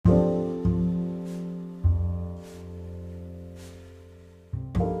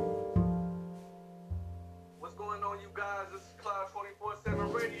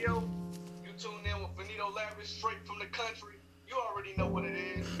it straight from the country. You already know what it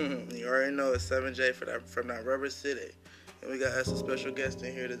is. You already know it's 7J from that Rubber City. And we got us a special guest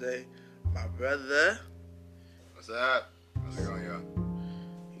in here today. My brother. What's up? How's it going, y'all?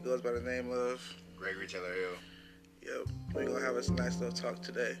 He goes by the name of Gregory Taylor Hill. Yep. We're going to have us a nice little talk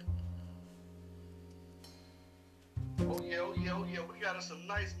today. Oh yeah. We got some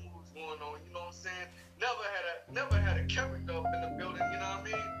nice moves going on, you know what I'm saying? Never had a character up in the building, you know what I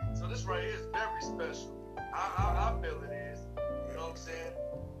mean? So this right here is very special. I feel it is. You know what I'm saying?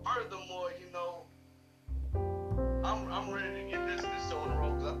 Furthermore, you know, I'm ready to get this show on the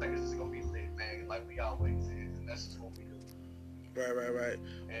road because I think it's just gonna be lit, man, like we always is, and that's just what we do. Right.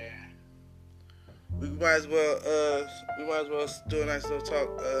 And We might as well do a nice little talk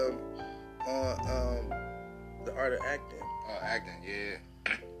on the art of acting. Acting,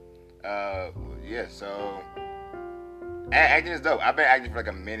 yeah. So acting is dope. I've been acting for like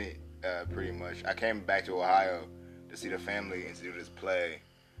a minute, pretty much. I came back to Ohio to see the family and to do this play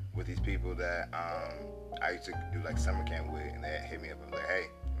with these people that I used to do like summer camp with, and they hit me up and was like, "Hey,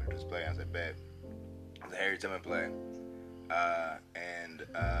 I'm gonna do this play." I said, "Bet." It's a Harriet Tubman play, and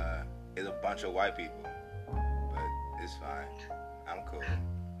it's a bunch of white people, but it's fine. I'm cool.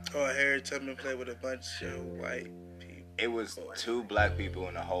 Oh, a Harriet Tubman play with a bunch of white people. It was 2 black people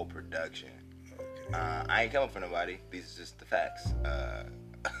in the whole production. Okay. I ain't coming for nobody. These are just the facts.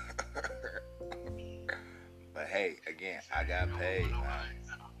 But hey, again, I got paid, man.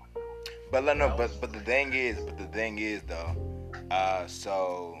 But the thing is though,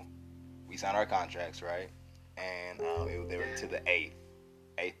 so we signed our contracts, right? And they were to the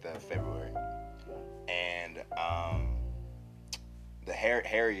 8th of February, and the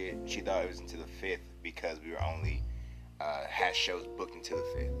Harriet, she thought it was until the 5th because we were only had shows booked until the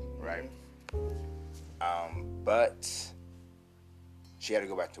 5th, right? But she had to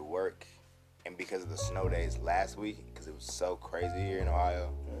go back to work, and because of the snow days last week, because it was so crazy here in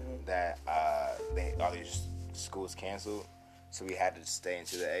Ohio, that all these schools canceled, so we had to stay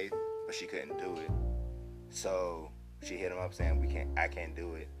until the 8th, but she couldn't do it. So she hit him up saying, I can't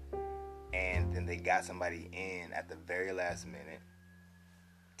do it. And then they got somebody in at the very last minute.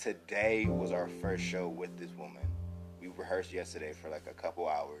 Today was our first show with this woman. We rehearsed yesterday for like a couple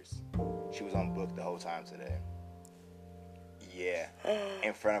hours. She was on book the whole time today. Yeah.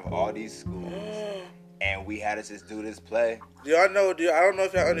 In front of all these schools. And we had to just do this play. I don't know if y'all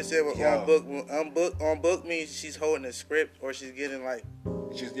understand what on book means. She's holding a script or she's getting like.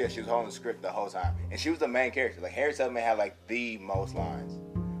 She was holding the script the whole time, and she was the main character. Like Harriet Tubman had like the most lines,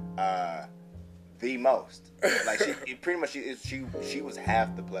 the most. Like she was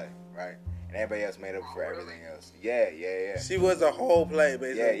half the play, right? And everybody else made up for everything else. Yeah. She was a whole play,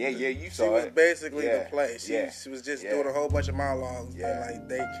 basically. Yeah. You saw it. She was basically the play. She was just doing a whole bunch of monologues, and like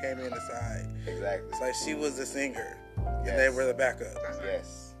they came in the side. Exactly. It's like she was the singer, and they were the backup.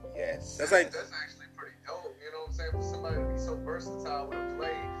 Yes. That's like. That's actually pretty dope. You know what I'm saying? For somebody to be so versatile with a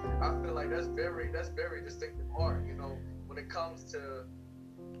play, I feel like that's very distinctive art. You know, when it comes to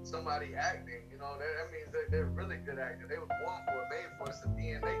somebody acting, you know, that means they're really good actors. They were born for it, made for it. It's a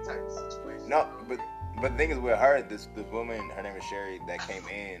DNA type of situation. No, but the thing is with her, this woman, her name is Sherry, that came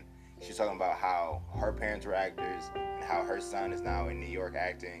in. She's talking about how her parents were actors and how her son is now in New York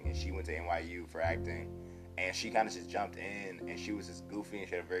acting, and she went to NYU for acting. And she kind of just jumped in, and she was just goofy, and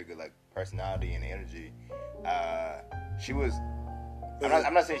she had a very good like personality and energy. She was.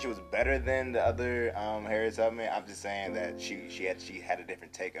 I'm not saying she was better than the other Harriet Tubman. I'm just saying that she had a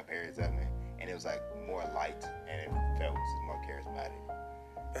different take of Harriet Tubman, and it was like more light, and it felt more charismatic.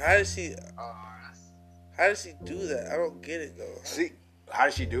 How did she do that? I don't get it though. See, how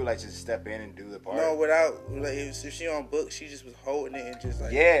did she do? Like just step in and do the part? No, without like if she on book, she just was holding it and just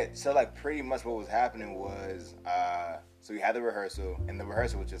like. Yeah. So like pretty much what was happening was so we had the rehearsal, and the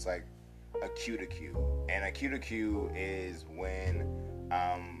rehearsal was just like a cue to cue, and a cue to cue is when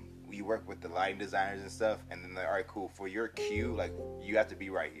we work with the lighting designers and stuff, and then they're all right, cool. For your cue, like you have to be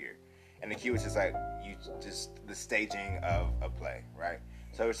right here, and the cue is just like the staging of a play, right?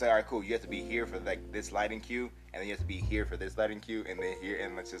 So it's like, all right, cool. You have to be here for like this lighting cue, and then you have to be here for this lighting cue, and then here,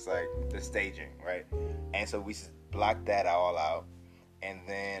 and it's just like the staging, right? And so we just blocked that all out, and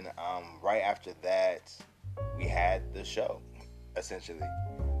then right after that, we had the show, essentially.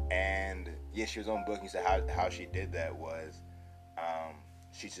 And yeah, she was on book. You said how she did that was,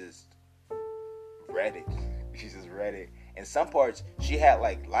 she just read it. She just read it. And some parts she had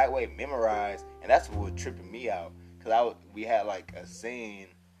like lightweight memorized, and that's what was tripping me out. Cause we had like a scene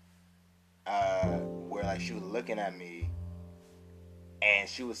where like she was looking at me, and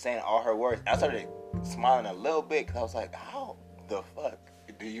she was saying all her words. I started smiling a little bit, cause I was like, how the fuck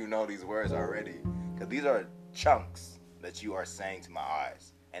do you know these words already? Because these are chunks that you are saying to my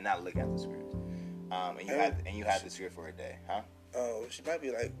eyes and not looking at the script. And you had the script for a day, huh? Oh, she might be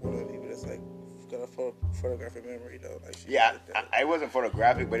like one of the people that's like got a photographic memory though. Like she I wasn't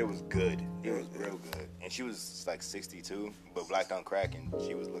photographic, but it was good. It was real good. And she was like 62, but black don't crack, and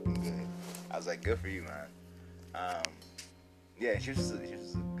she was looking good. I was like, good for you, man. Yeah, she was just a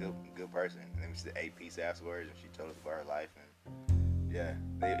good person. And then we did 8 piece afterwards, and she told us about her life. And yeah,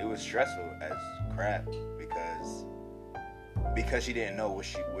 it was stressful as crap because she didn't know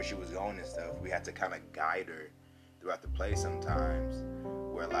where she was going and stuff. We had to kind of guide her throughout the play sometimes,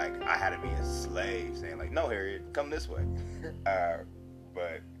 where like I had to be a slave, saying like, "No, Harriet, come this way."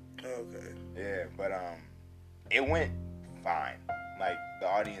 But okay, yeah, but it went fine. Like the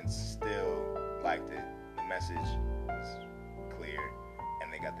audience still liked it. The message was clear,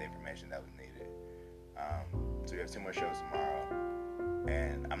 and they got the information that was needed. So we have 2 more shows tomorrow,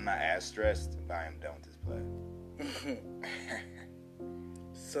 and I'm not as stressed, but I am done with this play.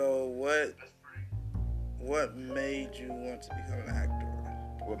 So what made you want to become an actor?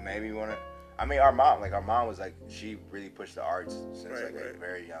 What made me want to? I mean, our mom was like, she really pushed the arts since a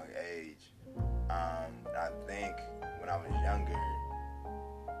very young age. I think when I was younger,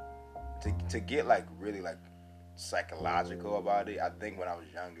 to get like really like psychological about it, I think when I was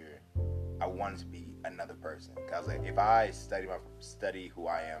younger, I wanted to be another person. Cause I was like, if I study who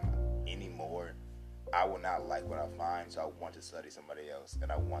I am anymore, I will not like what I find. So I want to study somebody else,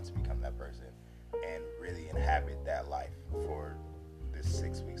 and I want to become that person and really inhabit that life for this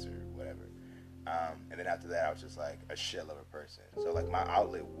 6 weeks or whatever. And then after that, I was just like a shell of a person. So like my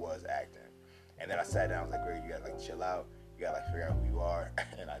outlet was acting. And then I sat down, I was like, Greg, you gotta like chill out. You gotta like figure out who you are.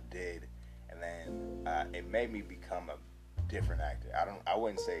 And I did. And then it made me become a different actor. I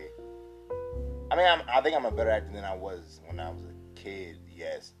wouldn't say, I mean, I think I'm a better actor than I was when I was a kid,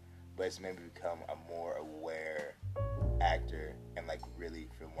 yes. But it's made me become a more aware actor and like really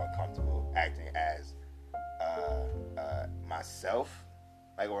feel more comfortable acting as myself,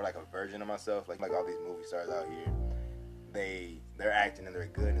 like, or like a version of myself, like all these movie stars out here, they're acting and they're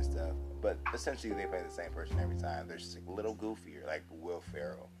good and stuff, but essentially they play the same person every time. They're just like a little goofier, like Will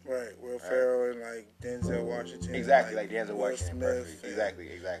Ferrell. Right, Will Ferrell and like Denzel Washington. Exactly, like Denzel Washington, Smith, perfect.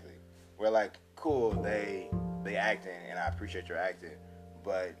 Exactly. We're like, cool, they acting, and I appreciate your acting,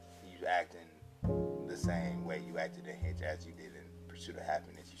 but you acting the same way you acted in Hitch as you did in Pursuit of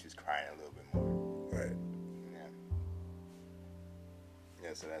Happiness. You just crying a little bit more. Right.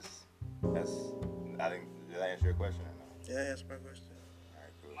 Yeah, so that's I think, did I answer your question or no? Yeah, answer my question. All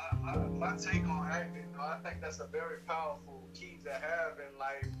right, cool. My take on acting, I think that's a very powerful key to have in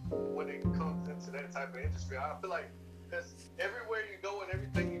life when it comes into that type of industry. I feel like because everywhere you go and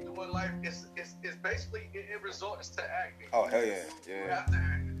everything you do in life, it's basically, it resorts to acting. Oh, hell yeah. You have to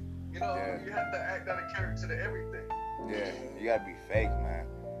act. You have to act out a character to everything. Yeah, you gotta be fake, man.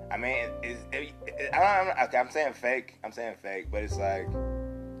 I mean, I'm saying fake, but it's like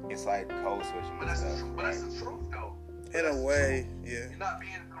code switching and stuff. But that's the truth, though. In a way, yeah. You're not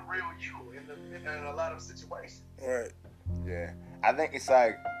being the real you in a lot of situations. Right. Yeah. I think it's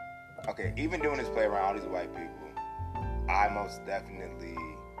like, okay, even doing this play around all these white people, I most definitely,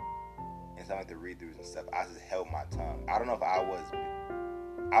 in some of the read-throughs and stuff, I just held my tongue. I don't know if I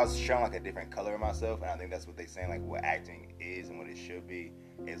was showing like a different color of myself, and I think that's what they're saying, like what acting is and what it should be.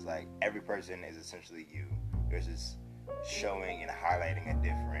 Is like every person is essentially you. There's just showing and highlighting a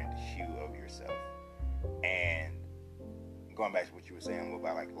different hue of yourself. And going back to what you were saying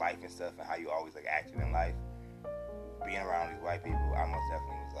about like life and stuff and how you always like acted in life, being around these white people, I most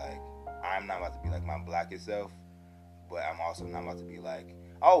definitely was like, I'm not about to be like my blackest self, but I'm also not about to be like,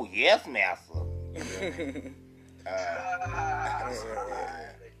 oh yes, master. You know what I mean?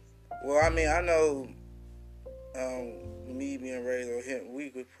 Well, I mean, I know me being raised, or him,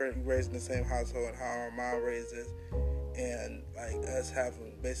 we were raised in the same household, and how our mom raised us, and like us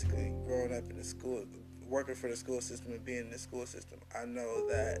having basically growing up in the school, working for the school system and being in the school system. I know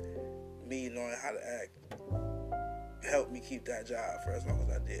that me knowing how to act helped me keep that job for as long as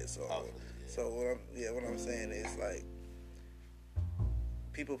I did. So, what I'm saying is like,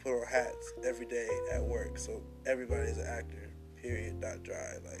 people put on hats every day at work, so everybody's an actor. Period. Not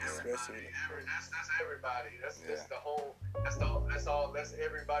dry. Like especially. That's everybody. That's the whole. That's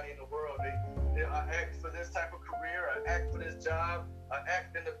everybody in the world. They act for this type of career. I act for this job. I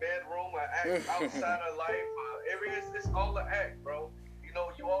act in the bedroom. I act outside of life. It's all an act, bro.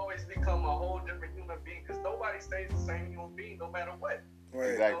 You always become a whole different human being because nobody stays the same human being no matter what.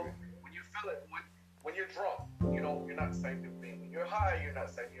 Right. Exactly. When you feel it, when you're drunk, you're not the same human being. When you're high, you're not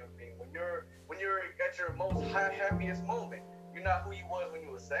the same human being. When you're at your most happiest moment, you're not who you was when you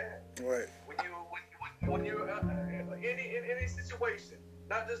were sad. Right. When when you're in any situation,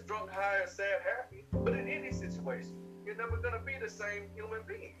 not just drunk, high, sad, happy, but in any situation, you're never gonna be the same human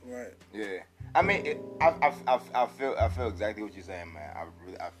being. Right. Yeah. I mean, I feel exactly what you're saying, man.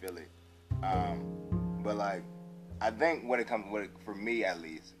 I feel it. But like, I think for me at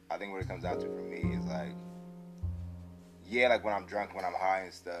least, I think what it comes down to for me is like, yeah, like when I'm drunk, when I'm high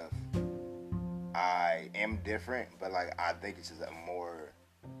and stuff, I am different, but like I think it's just a more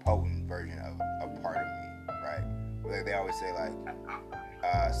potent version of a part of me, right? Like they always say like,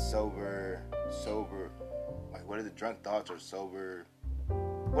 sober, like what is it? Drunk thoughts or sober?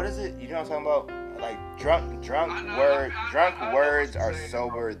 What is it? You know what I'm talking about? Like drunk words are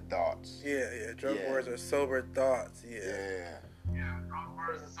sober thoughts. Yeah. Drunk words are sober thoughts. Yeah. Drunk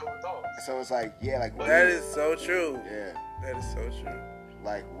words are sober thoughts. So it's like, yeah, like that is so true. Yeah. That is so true.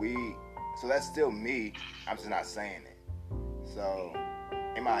 Like so that's still me. I'm just not saying it. So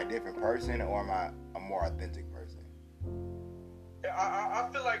am I a different person or am I a more authentic person? Yeah, I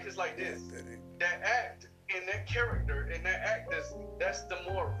feel like it's like this. That act and that character and that act that's the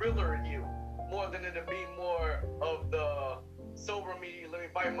more realer you, more than it'll be more of the sober me, let me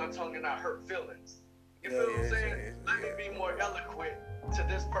bite my tongue and not hurt feelings. You feel what I'm saying? Let me be more eloquent to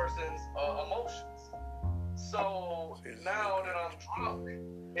this person's emotions. So now that I'm drunk,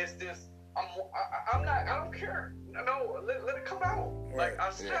 it's this. I'm not. I don't care. No, let it come out. Right. Like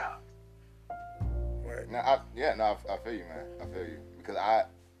I snapped. Right. No, I feel you, man. I feel you because I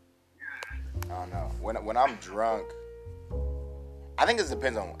don't know. When I'm drunk, I think it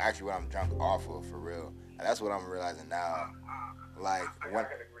depends on actually what I'm drunk off of for real. And that's what I'm realizing now. Like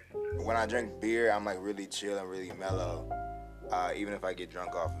when I drink beer, I'm like really chill and really mellow, even if I get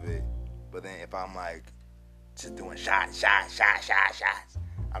drunk off of it. But then if I'm like just doing shots,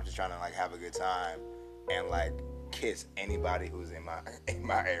 I'm just trying to like have a good time and like kiss anybody who's in my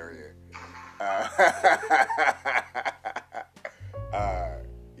area.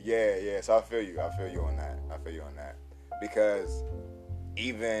 Yeah. So I feel you on that. Because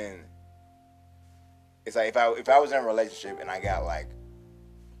even it's like if I was in a relationship and I got like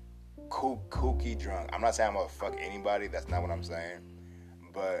kooky drunk, I'm not saying I'm gonna fuck anybody. That's not what I'm saying.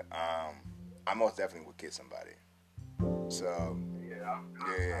 But I most definitely would kiss somebody. So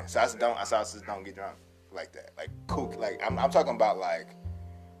yeah. So I just don't get drunk like that. Like kook. Like I'm talking about like.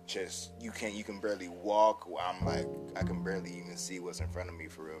 Just you can barely walk. I'm like I can barely even see what's in front of me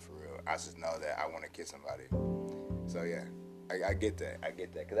for real. I just know that I want to kiss somebody. So yeah, I get that.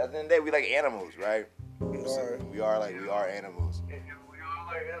 Because at the end of the day, we like animals, right? We are animals. And we are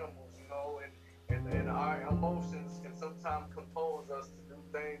like animals, you know. And our emotions can sometimes compose us to do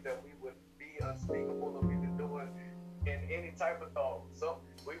things that we would be unspeakable of even doing in any type of thought. So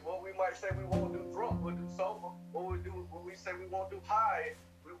what we might say we won't do drunk, we'll do sober. What we say we won't do high.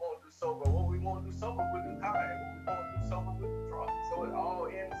 We won't do sober. What we won't do sober, we'll do high. What we won't do sober, we'll do drunk. So it all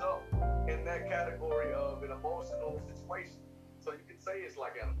ends up in that category of an emotional situation. So you can say it's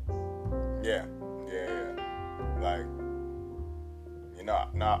like animals. Yeah. Like, you know,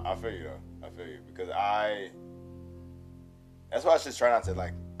 I feel you though. I feel you because that's why I just try not to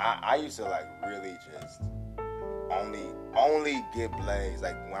like. I used to like really just only get blazed.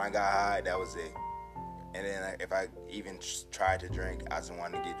 Like when I got high, that was it. And then if I even tried to drink, I just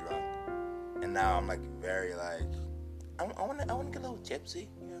wanted to get drunk. And now I'm like very like I want to get a little tipsy,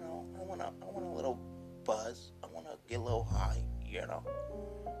 you know. I want a little buzz. I want to get a little high, you know.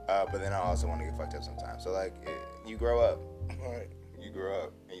 But then I also want to get fucked up sometimes. So like you grow up, Right. You grow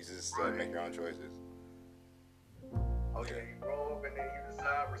up and you just make your own choices. Oh yeah, you grow up and then you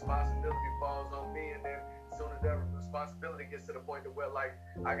decide responsibility falls on me, and then as soon as that responsibility gets to the point to where like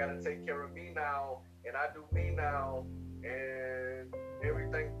I gotta take care of me now, and I do me now, and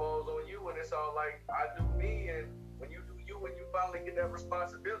everything falls on you, and it's all like I do me, and when you do you, when you finally get that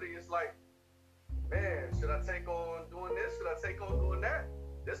responsibility, it's like, man, should I take on doing this? Should I take on doing that?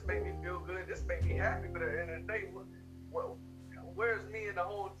 This make me feel good. This make me happy. But at the end of the day, where's me in the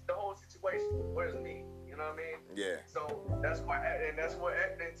whole situation? Where's me? You know what I mean? Yeah. So that's why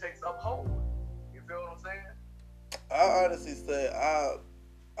acting takes up hold. You feel what I'm saying? I honestly say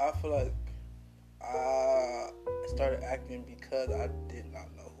I feel like I started acting because I did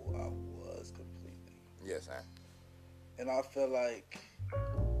not know who I was completely. Yes, man. And I feel like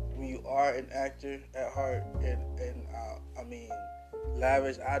when you are an actor at heart, and I mean,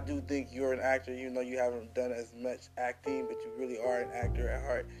 Lavish, I do think you're an actor, even though you haven't done as much acting, but you really are an actor at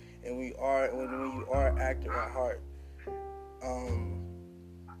heart. And when you are an actor at heart,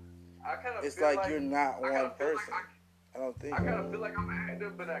 it's like you're not one person. I don't think. I kind of feel like I'm an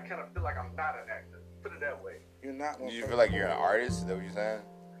actor, but I kind of feel like I'm not an actor. Put it that way. You're not one Do you person. feel like you're an artist? Is that what you're saying?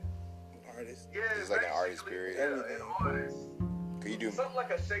 artist. Yeah, It's like an artist period. Yeah, an artist. Could you do something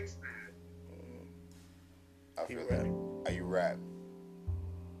like a Shakespeare? I feel that. Are you rap?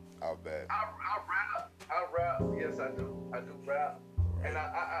 I'll bet. I rap. Yes, I do. I do rap. And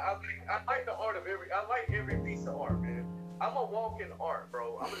I like the art of I like every piece of art, man. I'm a walking art,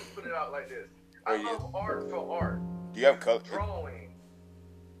 bro. I'm gonna just put it out like this. I love art for art. Do you have color? Drawing.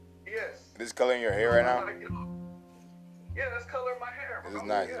 Yes. This color in your hair right now? Yeah, that's color in my hair, bro. This is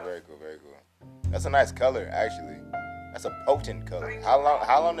nice. Yeah. It's very cool. Very cool. That's a nice color, actually. That's a potent color.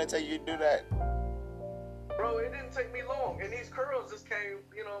 How long did it take you to do that? Bro, it didn't take me long, and these curls just came.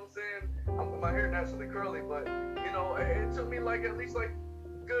 You know what I'm saying? My hair naturally curly, but you know, it took me like at least like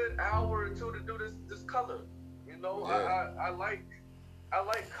a good hour or two to do this color. You know, yeah. I like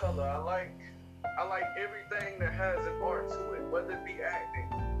color. I like everything that has an art to it, whether it be acting,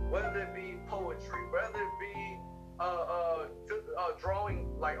 whether it be poetry, whether it be drawing,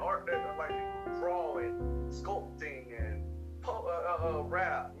 like art, like drawing, sculpting, and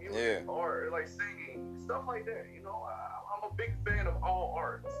rap, music, art, like singing, stuff like that. You know, I'm a big fan of all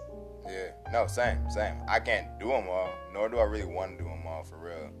arts. Yeah, no, same. I can't do them all, nor do I really want to do them all for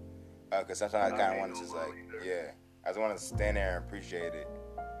real. Because sometimes I kind of want to just like, I just want to stand there and appreciate it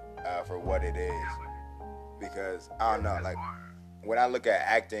for what it is. Because I don't know, like when I look at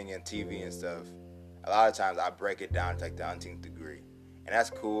acting and TV and stuff, a lot of times I break it down to like the umpteenth degree, and that's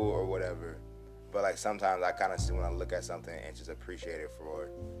cool or whatever. But like sometimes I kind of just want to look at something and just appreciate it for,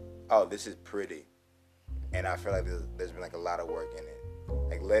 oh, this is pretty, and I feel like there's been like a lot of work in it.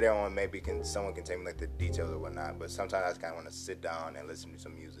 Like later on, maybe someone can tell me like the details or whatnot. But sometimes I just kind of want to sit down and listen to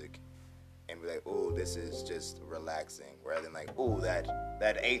some music, and be like, ooh, this is just relaxing, rather than like, ooh, that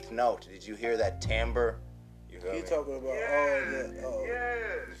eighth note. Did you hear that timbre? You feel me? Talking about all that. Oh,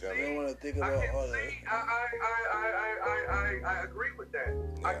 yeah. I don't want to think about all that. I agree with that.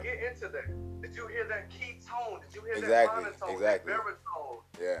 Yeah. I get into that. Did you hear that key tone? Did you hear that monotone? That baritone?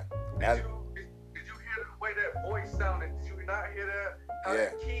 Yeah. Did you hear the way that voice sounded? Did you not hear that? How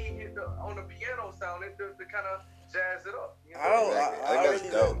that key hit on the piano sounded to kind of jazz it up. You know? I think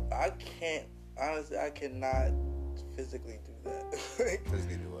that's dope. I can't, honestly, I cannot physically do that.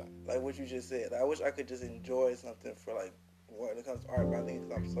 Physically do what? Like what you just said. I wish I could just enjoy something for like when it comes to art, but I think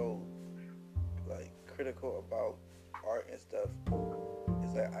because I'm so like critical about art and stuff,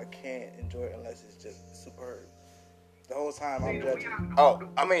 it's like I can't enjoy it unless it's just superb. The whole time I'm judging. Oh,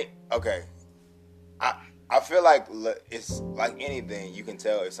 I mean, okay. I feel like it's like anything, you can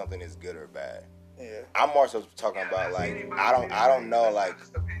tell if something is good or bad. Yeah. I'm more so talking about like I don't know like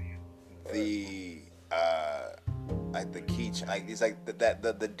the like the key like these like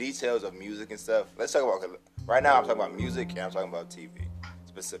the details of music and stuff. Let's talk about right now. I'm talking about music and I'm talking about TV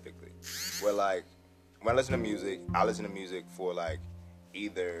specifically. Where like when I listen to music, I listen to music for like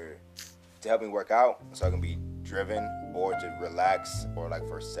either to help me work out so I can be driven, or to relax, or like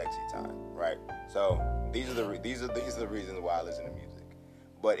for sexy time, right? So these are the reasons why I listen to music.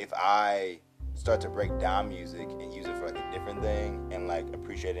 But if I start to break down music and use it for like a different thing and like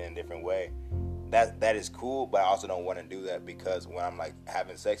appreciate it in a different way, that is cool. But I also don't want to do that because when I'm like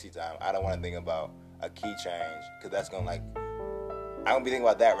having sexy time, I don't want to think about a key change, because that's gonna like I'm gonna be thinking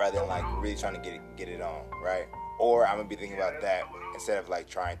about that rather than like really trying to get it on, right? Or I'm gonna be thinking about that instead of like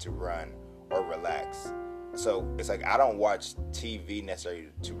trying to run or relax. So it's like I don't watch TV necessarily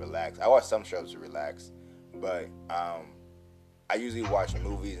to relax. I watch some shows to relax, but I usually watch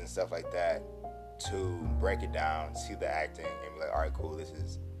movies and stuff like that to break it down, see the acting, and be like, all right, cool.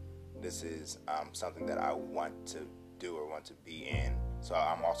 This is something that I want to do or want to be in. So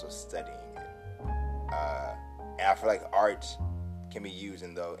I'm also studying it, and I feel like art can be used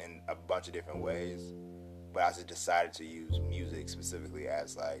in a bunch of different ways. But I just decided to use music specifically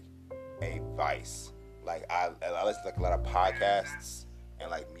as like a vice. Like I listen to like a lot of podcasts and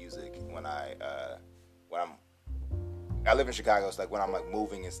like music when I live in Chicago. So like when I'm like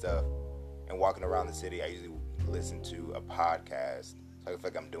moving and stuff and walking around the city, I usually listen to a podcast. So I feel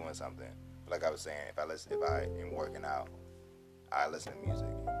like I'm doing something. But like I was saying, if I am working out, I listen to music,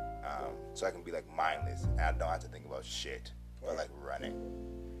 so I can be like mindless and I don't have to think about shit or like running.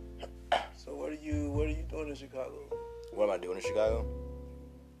 So what are you doing in Chicago? What am I doing in Chicago?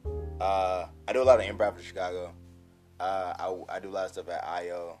 I do a lot of improv in Chicago. I do a lot of stuff at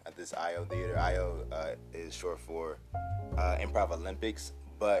IO, at this IO theater. IO is short for Improv Olympics,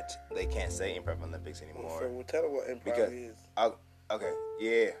 but they can't say Improv Olympics anymore. So tell them what improv is. Okay,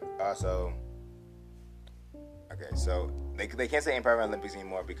 yeah. So they can't say Improv Olympics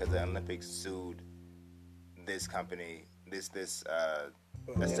anymore because the Olympics sued this company, this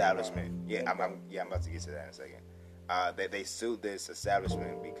establishment. I'm about to get to that in a second. They sued this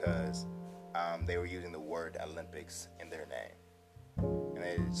establishment because they were using the word Olympics in their name,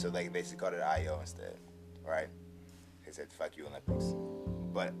 and so they basically called it IO instead, right? They said "fuck you Olympics,"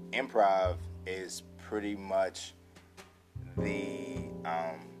 but improv is pretty much the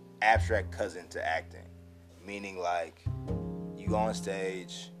abstract cousin to acting, meaning like you go on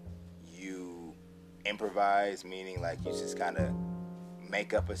stage, you improvise, meaning like you just kind of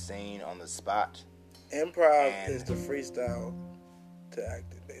make up a scene on the spot. Improv is the freestyle to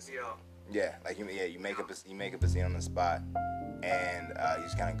acting, basically. Yeah, like you make up a scene on the spot, and you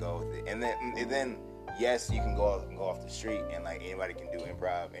just kind of go with it, and then yes, you can go off the street and like anybody can do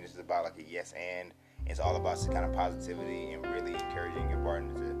improv, and it's about like a yes and. It's all about kind of positivity and really encouraging your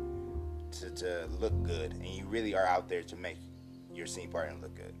partner to look good, and you really are out there to make your scene partner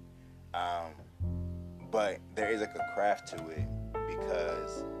look good. But there is like a craft to it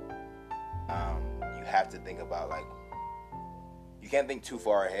because you have to think about like you can't think too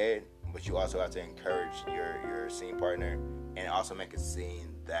far ahead, but you also have to encourage your scene partner and also make a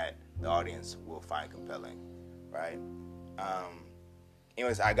scene that the audience will find compelling, right?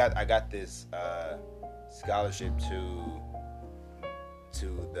 Anyways, I got this scholarship to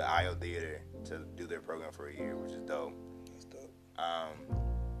the IO Theater to do their program for a year, which is dope. That's dope.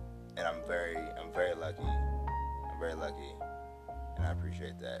 And I'm very lucky. I'm very lucky, and I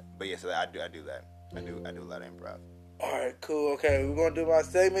appreciate that. But yeah, so I do that. I do a lot of improv. All right, cool. Okay, we're gonna do my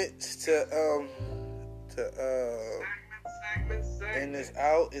segment to end this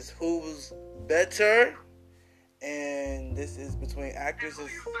out. Is who's better, and this is between actors. Who you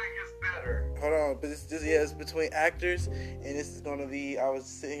think is better? Hold on, but it's between actors, and this is gonna be. I was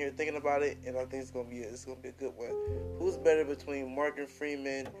sitting here thinking about it, and I think it's gonna be a good one. Who's better between Morgan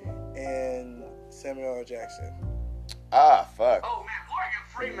Freeman and Samuel L. Jackson? Ah, fuck. Oh man, Morgan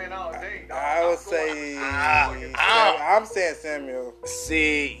Freeman all day. Dog. I would say I'm saying Samuel.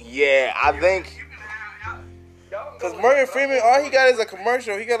 See, yeah, I think. Because Morgan Freeman, all he got is a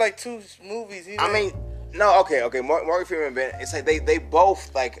commercial. He got like 2 movies. Okay. Morgan Freeman, it's like they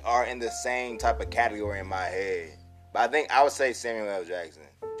both like are in the same type of category in my head. But I think I would say Samuel L. Jackson,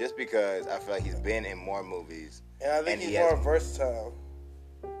 just because I feel like he's been in more movies. And I think he's more versatile.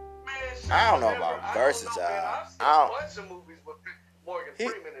 Man, I don't know about versatile. I've seen a bunch of movies with Morgan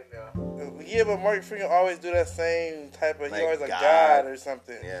Freeman in there. Yeah, but Morgan Freeman always do that same type of. He always like God or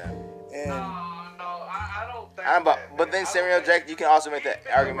something. Yeah. No, I don't think. But then Samuel Jackson, you can also make that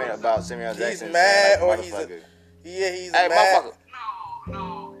argument about Samuel Jackson. He's mad, saying, like, or he's hey, mad.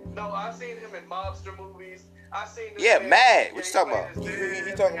 No. I've seen him in mobster movies. I've seen him. Yeah, mad. What you talking about? Who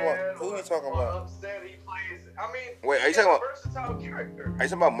you talking about? Who you talking about? Upset, he plays. I mean, wait, are you talking about a versatile character? Are you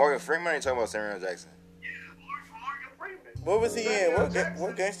talking about Morgan Freeman? Or are you talking about Samuel Jackson? Yeah, Morgan Freeman. What was he in?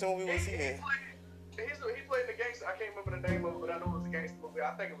 What gangster movie was he in? He played the gangster. I can't remember the name of it, but I know it was a gangster movie.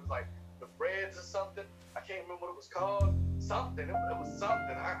 I think it was like The Reds or something. I can't remember what it was called. Something. It was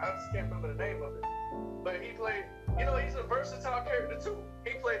something. I just can't remember the name of it. But he played. He's a versatile character too.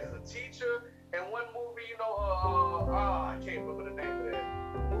 He played as a teacher in one movie. I can't remember the name of that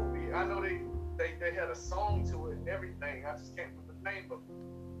movie. I know they had a song to it and everything. I just can't remember the name of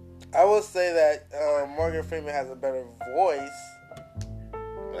it. I will say that Morgan Freeman has a better voice.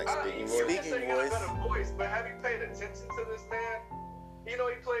 Like speaking voice. Speaking voice. Got a better voice, but have you paid attention to this man? He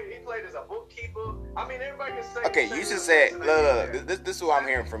played as a bookkeeper. I mean, everybody can say. Okay, you just said, look. This is what I'm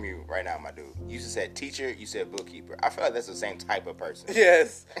hearing from you right now, my dude. You just said teacher. You said bookkeeper. I feel like that's the same type of person.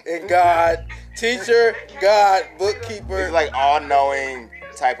 Yes, and God, teacher, God, bookkeeper. It's like all-knowing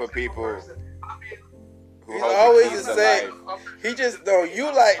type of people. He's always the same. He just wait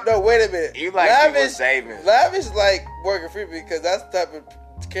a minute. You like Lavish saving. Lavish like Morgan Freeman because that's the type of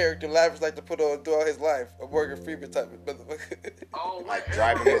character Lavish like to put on throughout his life. A Morgan Freeman type of motherfucker. Oh, like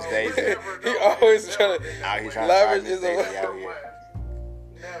driving his days. He always trying to. Lavish is out here.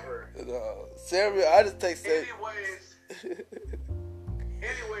 Never. No, Samuel, I just take Samuel.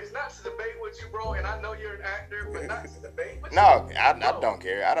 Anyways, not to debate with you, bro, and I know you're an actor, but not to debate with you. No, I don't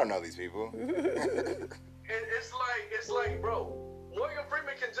care. I don't know these people. It's like, bro, Morgan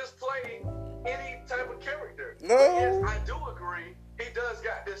Freeman can just play any type of character. No. But yes, I do agree. He does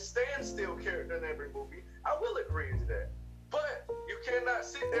got this standstill character in every movie. I will agree to that. But you cannot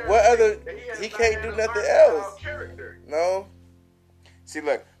sit there. What other? He can't do nothing else. Character. No. See,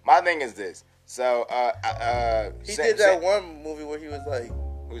 look, my thing is this. So, he did that one movie where he was like.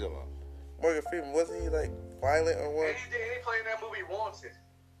 Who's about? Morgan Freeman, wasn't he like violent or what? And he played in that movie Wanted.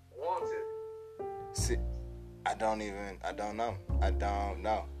 See, I don't know.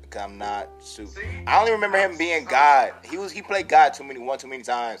 Cause I'm not super. See? I only remember him being God. He played God too many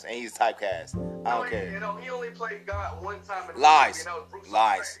times, and he's typecast. I don't care. He only played God one time in the Lies, movie, and that was Bruce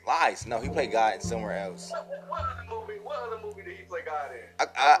lies, Wayne. lies. No, he played God in somewhere else. What other movie did he play God in?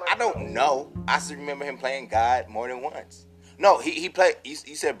 I don't know. I still remember him playing God more than once. No, he played. You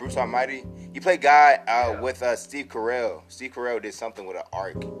said Bruce Almighty. He played God with Steve Carell. Steve Carell did something with an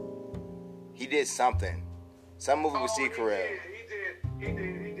arc. He did something. Some movie with Steve Carell. He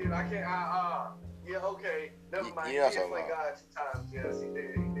did. I can't. Yeah. Okay. Never mind. You know he did play God 2 times. Yes, he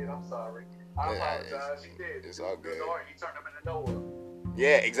did. I'm sorry. I apologize. He did. It's all good. He turned him into Noah.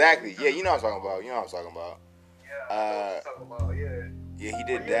 Yeah, exactly. Yeah, you know what I'm talking about. Yeah. I know what I'm talking about. Yeah. Yeah, he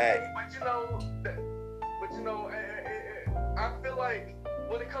did that. But you know, I feel like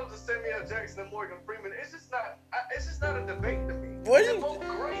when it comes to Samuel Jackson and Morgan Freeman, it's just not a debate to me. They're both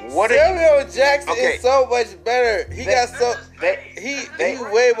great. Samuel Jackson is so much better. He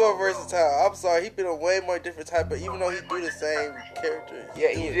way more versatile. I'm sorry, he been a way more different type of. Even though he do the same character,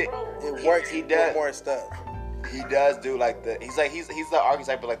 it works. He does more stuff. He does do like he's the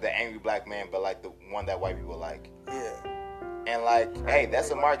archetype of like the angry black man, but like the one that white people like. Yeah. And like, hey,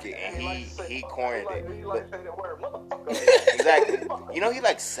 that's a market, and he cornered it. Exactly. You know, he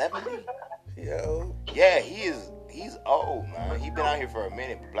like 70. Yo. Yeah, he's old, man. He been out here for a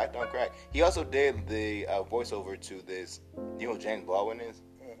minute, but black don't crack. He also did the voiceover to this. You know who James Baldwin is?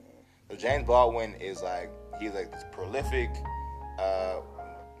 So James Baldwin is like he's like this prolific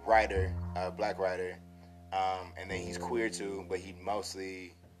writer, black writer, and then he's queer too, but he's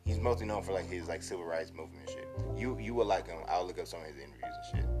mostly known for like his like civil rights movement and shit. You would like him. I'll look up some of his interviews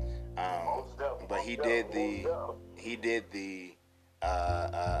and shit. But he did the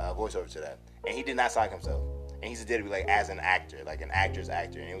voiceover to that, and he did not sign himself. And he just did it like as an actor, like an actor's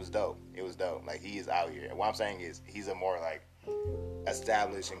actor, and it was dope. Like he is out here. And what I'm saying is he's a more like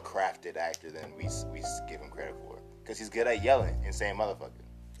established and crafted actor than we give him credit for, because he's good at yelling and saying motherfucker.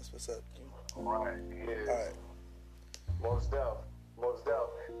 That's what's up. Right. Yeah. All right. Most definitely.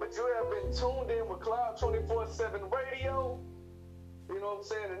 But you have been tuned in with Cloud 24/7 Radio. You know what I'm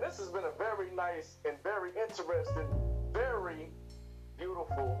saying? And this has been a very nice and very interesting, very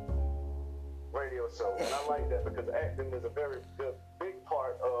beautiful radio show. And I like that because acting is a very good, big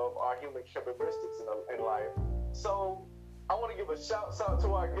part of our human characteristics in life. So I want to give a shout out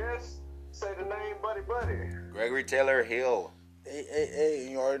to our guests. Say the name, buddy. Gregory Taylor Hill. Hey,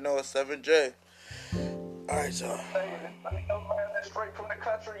 you already know it's 7J. All right, y'all. Hey, straight from the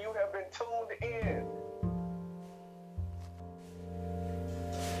country, you have been tuned in